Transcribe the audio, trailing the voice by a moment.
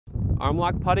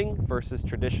ArmLock putting versus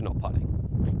traditional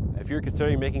putting. If you're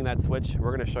considering making that switch,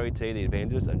 we're going to show you today the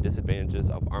advantages and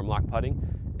disadvantages of ArmLock putting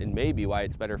and maybe why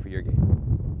it's better for your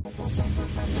game.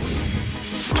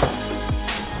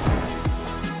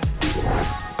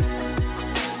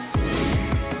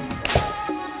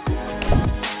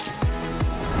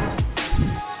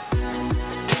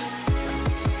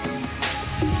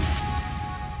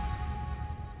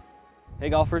 Hey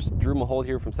golfers, Drew Mahowald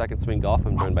here from Second Swing Golf.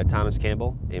 I'm joined by Thomas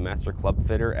Campbell, a master club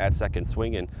fitter at Second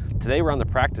Swing, and today we're on the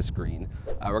practice green.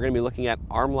 We're going to be looking at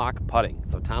ArmLock putting.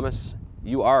 So Thomas,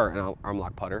 you are an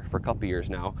ArmLock putter for a couple years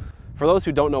now. For those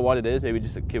who don't know what it is, maybe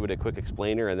just give it a quick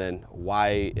explainer and then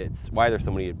why there's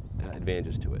so many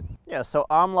advantages to it. Yeah, so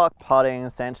ArmLock putting,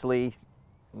 essentially,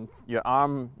 your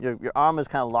arm is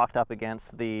kind of locked up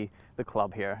against the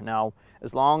club here. Now,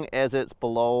 as long as it's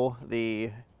below the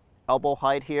elbow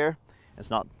height here, it's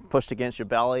not pushed against your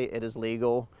belly, it is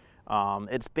legal.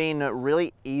 It's been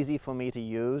really easy for me to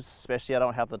use, especially I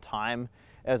don't have the time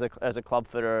as a club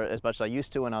fitter as much as I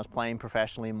used to when I was playing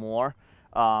professionally more,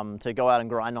 to go out and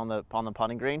grind on the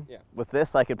putting green. Yeah. With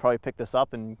this, I could probably pick this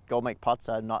up and go make putts.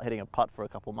 I'm not hitting a putt for a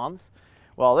couple months.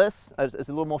 Well, this is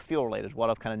a little more feel related, what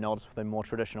I've kind of noticed with a more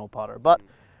traditional putter. But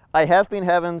I have been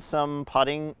having some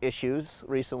putting issues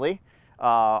recently.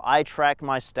 I track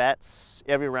my stats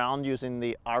every round using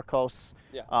the Arcos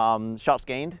shots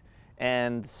gained,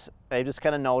 and I just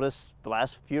kind of noticed the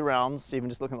last few rounds, even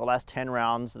just looking at the last 10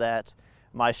 rounds, that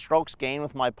my strokes gained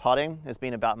with my putting has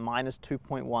been about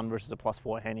 -2.1 versus a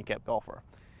 +4 handicap golfer.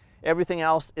 Everything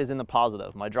else is in the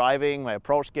positive. My driving, my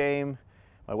approach game,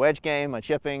 my wedge game, my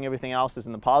chipping, everything else is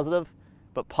in the positive.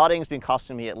 But putting's been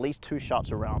costing me at least 2 shots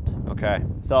a round. Okay.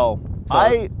 So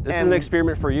this is an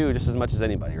experiment for you just as much as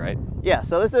anybody, right? Yeah,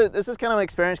 so this is kind of an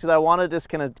experience because I wanted to just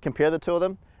kind of compare the two of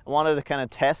them. I wanted to kind of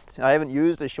test. I haven't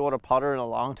used a shorter putter in a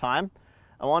long time.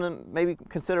 I want to maybe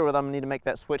consider whether I need to make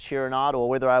that switch here or not, or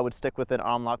whether I would stick with an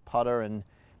ArmLock putter, and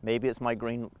maybe it's my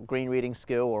green reading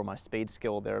skill or my speed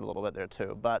skill there a little bit there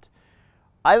too. But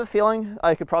I have a feeling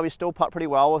I could probably still putt pretty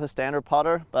well with a standard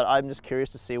putter, but I'm just curious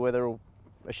to see whether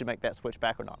I should make that switch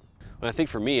back or not. Well, I think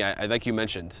for me, I like you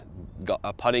mentioned,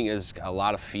 putting is a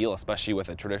lot of feel, especially with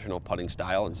a traditional putting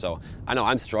style. And so I know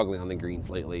I'm struggling on the greens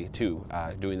lately too,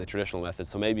 doing the traditional method.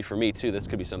 So maybe for me too, this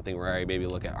could be something where I maybe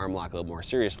look at ArmLock a little more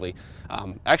seriously.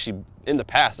 Actually, in the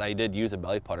past, I did use a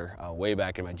belly putter way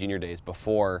back in my junior days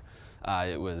before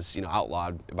it was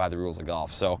outlawed by the rules of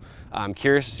golf. So I'm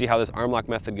curious to see how this ArmLock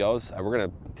method goes. We're going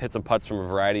to hit some putts from a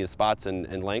variety of spots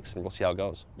and lengths, and we'll see how it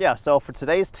goes. Yeah, so for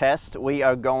today's test, we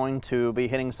are going to be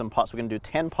hitting some putts. We're going to do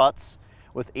 10 putts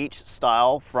with each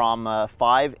style from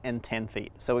 5 and 10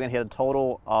 feet. So we're going to hit a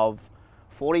total of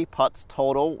 40 putts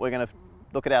total. We're going to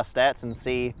look at our stats and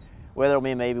see whether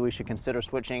maybe we should consider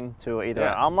switching to either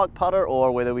an ArmLock putter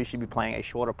or whether we should be playing a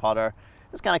shorter putter.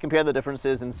 Just kind of compare the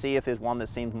differences and see if there's one that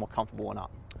seems more comfortable or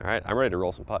not. All right, I'm ready to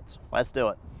roll some putts. Let's do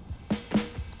it.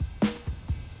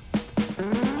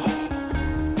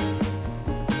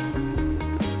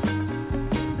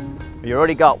 You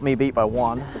already got me beat by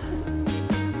 1.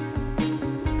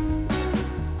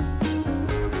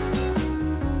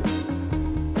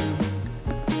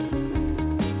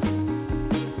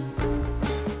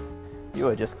 You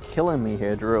are just killing me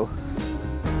here, Drew.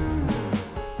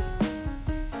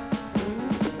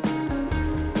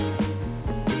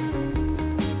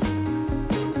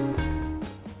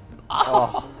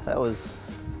 Oh, it's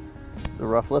a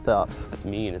rough lip out. That's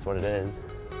mean, is what it is.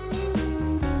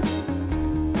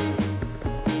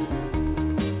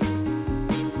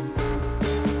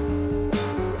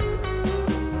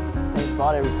 Same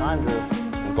spot every time, Drew.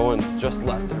 I'm going just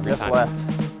left every time. Just left.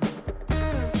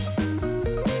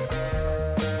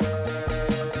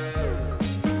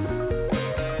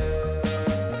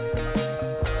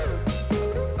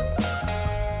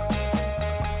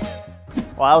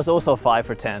 Well, I was also 5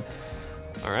 for 10.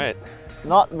 All right.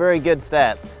 Not very good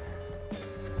stats.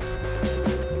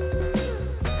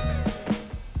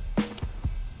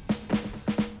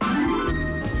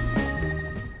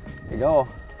 Here you go.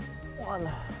 1.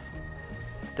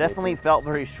 Definitely felt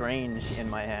very strange in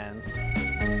my hands.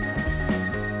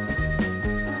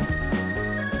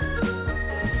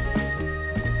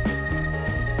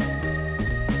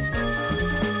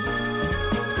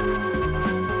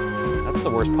 That's the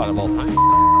worst putt of all time.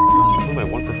 What am I,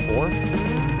 1 for 4?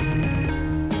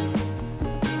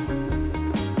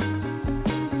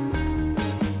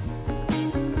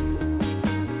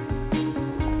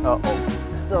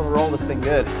 Uh-oh, still roll this thing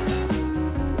good.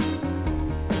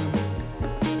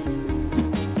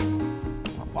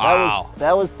 Wow.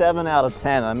 That was 7 out of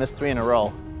 10. I missed 3 in a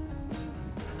row.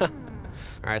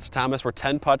 All right, so Thomas, we're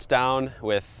 10 putts down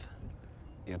with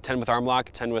 10 with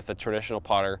ArmLock, 10 with a traditional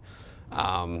putter.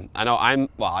 I know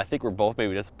I think we're both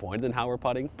maybe disappointed in how we're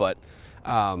putting, but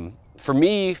for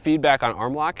me, feedback on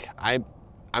ArmLock, I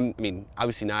mean,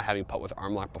 obviously not having putt with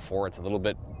ArmLock before, it's a little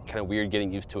bit kind of weird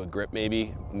getting used to a grip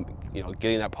maybe,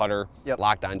 getting that putter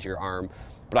locked onto your arm,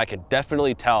 but I could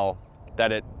definitely tell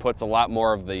that it puts a lot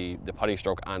more of the putting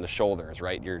stroke on the shoulders,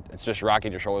 right? It's just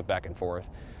rocking your shoulders back and forth,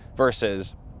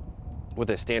 versus with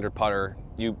a standard putter,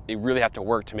 you really have to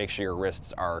work to make sure your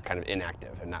wrists are kind of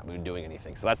inactive and not doing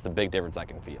anything. So that's the big difference I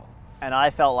can feel. And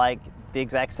I felt like the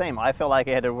exact same. I felt like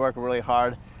I had to work really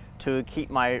hard to keep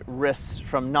my wrists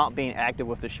from not being active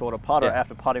with the shorter putter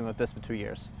after putting with this for 2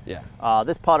 years. Yeah.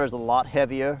 This putter is a lot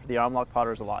heavier. The ArmLock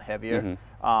putter is a lot heavier.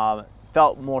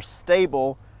 Felt more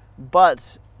stable,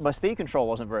 but my speed control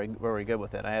wasn't very good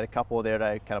with it. I had a couple there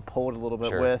that I kind of pulled a little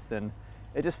bit with, and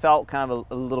it just felt kind of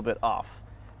a little bit off.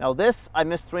 Now this I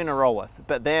missed 3 in a row with,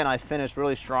 but then I finished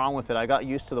really strong with it. I got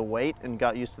used to the weight and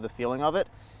got used to the feeling of it,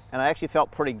 and I actually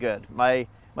felt pretty good. My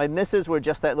misses were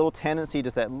just that little tendency,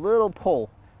 just that little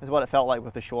pull is what it felt like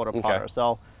with the shorter putter.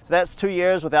 So that's 2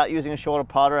 years without using a shorter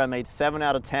putter. I made 7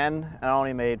 out of 10, and I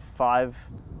only made 5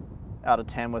 out of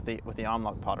 10 with the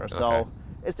ArmLock putter. So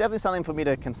it's definitely something for me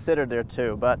to consider there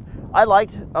too. But I like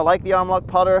the ArmLock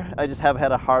putter. I just have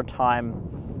had a hard time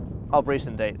of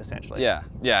recent date, essentially. Yeah,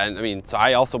 and I mean, so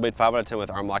I also made 5 out of 10 with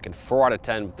ArmLock and 4 out of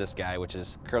 10 with this guy, which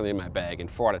is currently in my bag,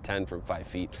 and 4 out of 10 from 5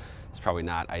 feet. It's probably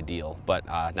not ideal, but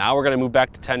now we're gonna move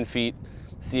back to 10 feet,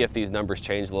 see if these numbers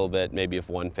change a little bit, maybe if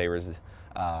one favors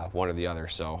one or the other.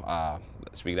 So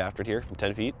should we get after it here from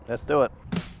 10 feet? Let's do it.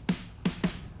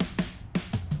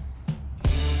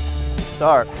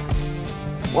 Start.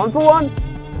 1 for 1.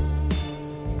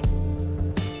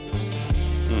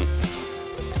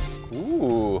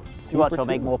 Ooh. Too much, I'll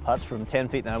make more putts from 10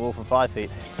 feet than I will from 5 feet.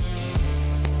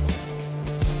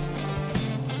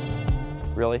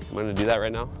 Really? I'm gonna do that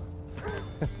right now?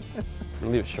 I'm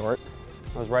gonna leave it short.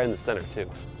 I was right in the center too.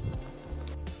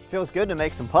 Feels good to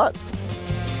make some putts.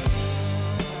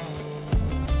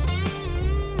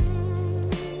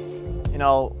 You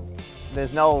know,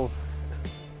 there's no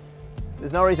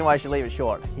reason why I should leave it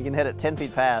short. You can hit it 10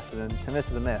 feet past, and a miss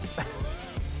is a miss.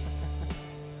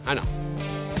 I know.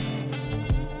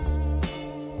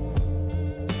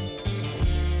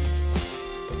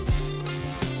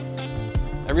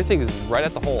 Everything is right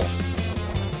at the hole.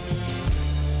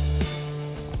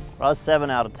 Well, I was 7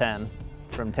 out of 10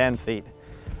 from 10 feet,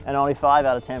 and only 5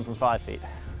 out of 10 from 5 feet.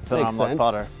 Makes sense.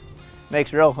 Putter.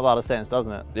 Makes a lot of sense,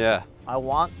 doesn't it? Yeah. I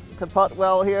want to putt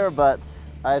well here, but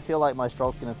I feel like my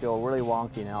stroke's gonna feel really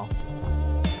wonky now.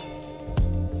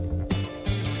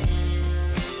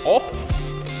 Oh!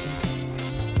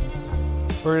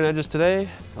 Burning edges today.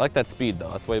 I like that speed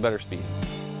though. That's way better speed.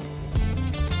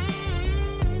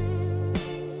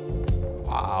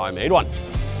 Wow, I made one.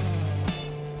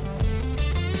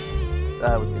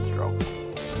 That was a good stroke.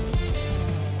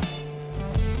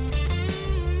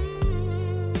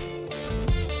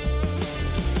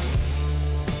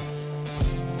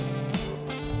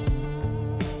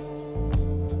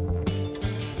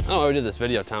 I don't know why we did this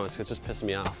video, Thomas. It's just pissing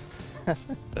me off.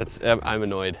 I'm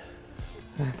annoyed.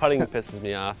 Putting pisses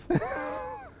me off.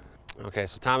 Okay,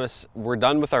 so Thomas, we're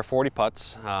done with our 40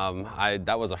 putts.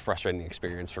 That was a frustrating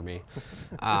experience for me.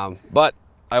 But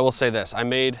I will say this,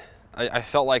 I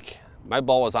felt like my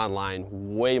ball was on line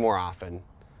way more often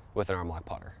with an ArmLock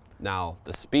putter. Now,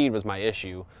 the speed was my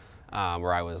issue,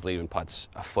 where I was leaving putts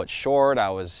a foot short,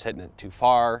 I was hitting it too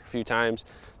far a few times,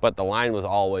 but the line was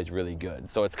always really good.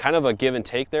 So it's kind of a give and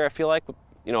take there, I feel like.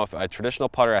 You know, if a traditional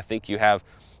putter, I think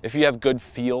if you have good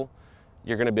feel,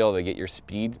 you're gonna be able to get your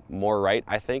speed more right,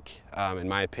 I think, in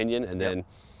my opinion, and then,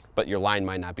 but your line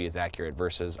might not be as accurate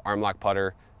versus ArmLock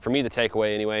putter. For me, the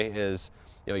takeaway anyway is,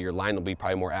 your line will be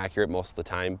probably more accurate most of the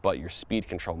time, but your speed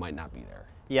control might not be there.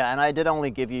 Yeah, and I did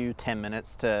only give you 10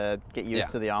 minutes to get used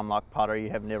to the ArmLock putter.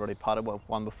 You have never really putted with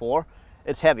one before.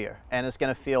 It's heavier, and it's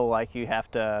gonna feel like you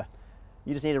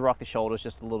just need to rock the shoulders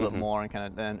just a little bit more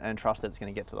and trust that it's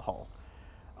gonna get to the hole.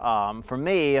 For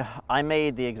me, I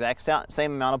made the exact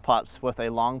same amount of putts with a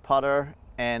long putter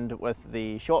and with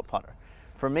the short putter.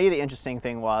 For me, the interesting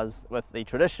thing was with the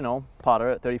traditional putter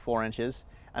at 34 inches,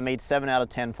 I made 7 out of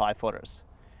 10 5-footers.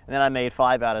 And then I made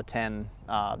 5 out of 10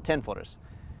 10-footers.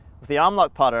 With the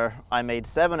ArmLock putter, I made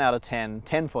 7 out of 10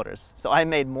 10-footers. So I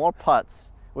made more putts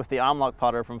with the ArmLock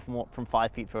putter from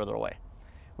 5 feet further away,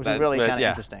 which is really kind of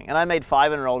interesting. And I made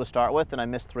 5 in a row to start with, and I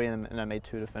missed 3 and I made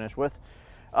 2 to finish with.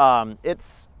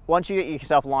 Once you get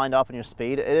yourself lined up in your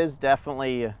speed, it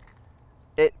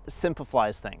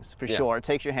simplifies things for sure. It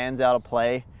takes your hands out of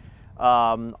play.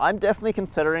 I'm definitely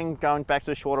considering going back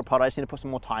to the shorter putt. I just need to put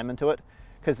some more time into it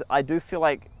because I do feel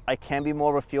like I can be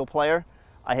more of a feel player.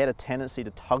 I had a tendency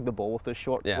to tug the ball with this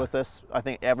with this. I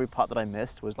think every putt that I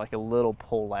missed was like a little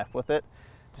pull left with it.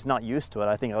 Just not used to it.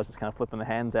 I think I was just kind of flipping the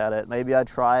hands at it. Maybe I'd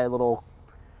try a little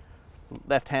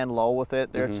left hand low with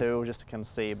it there too, just to kind of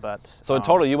see. But so in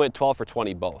total, you went 12 for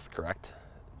 20 both, correct?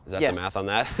 Is that yes. the math on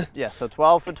that? Yes, so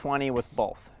 12 for 20 with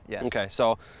both. Yes. Okay,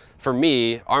 so for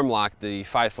me, ArmLock, the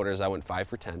 5-footers, I went 5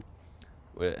 for 10,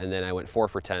 and then I went 4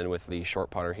 for 10 with the short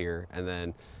putter here, and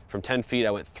then from 10 feet,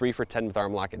 I went 3 for 10 with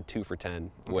ArmLock and 2 for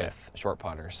 10 with short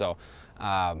putter. So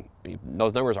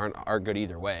those numbers aren't good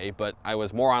either way, but I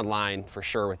was more online for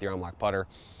sure with the ArmLock putter.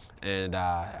 And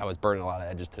I was burning a lot of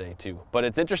edges today too. But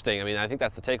it's interesting. I mean, I think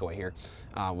that's the takeaway here.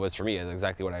 Was for me is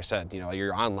exactly what I said. You know,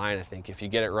 you're online. I think if you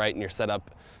get it right and you're set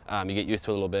up, you get used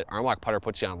to it a little bit. ArmLock putter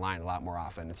puts you online a lot more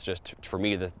often. It's just for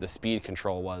me the speed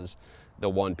control was the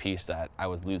one piece that I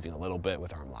was losing a little bit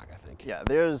with ArmLock, I think. Yeah,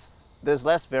 there's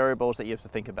less variables that you have to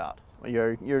think about.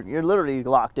 You're literally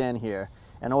locked in here,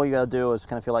 and all you got to do is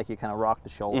kind of feel like you kind of rock the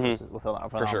shoulders with an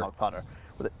ArmLock putter.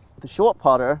 With the short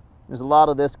putter, there's a lot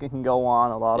of this can go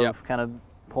on, a lot of kind of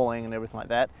pulling and everything like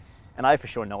that, and I for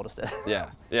sure noticed it.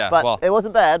 Yeah. But well, it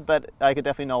wasn't bad, but I could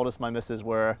definitely notice my misses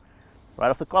were right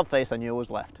off the club face. I knew it was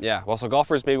left. Yeah, well, so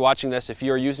golfers maybe watching this, if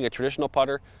you're using a traditional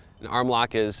putter, an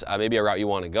ArmLock is maybe a route you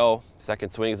want to go. Second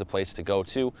Swing is a place to go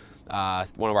to.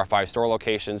 One of our 5 store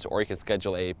locations, or you can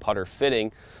schedule a putter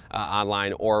fitting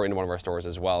online or in one of our stores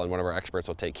as well, and one of our experts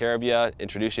will take care of you,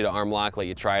 introduce you to ArmLock, let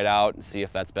you try it out, and see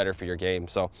if that's better for your game.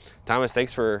 So, Thomas,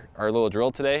 thanks for our little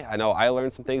drill today. I know I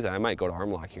learned some things, and I might go to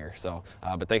ArmLock here. So,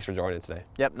 but thanks for joining today.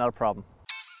 Yep, not a problem.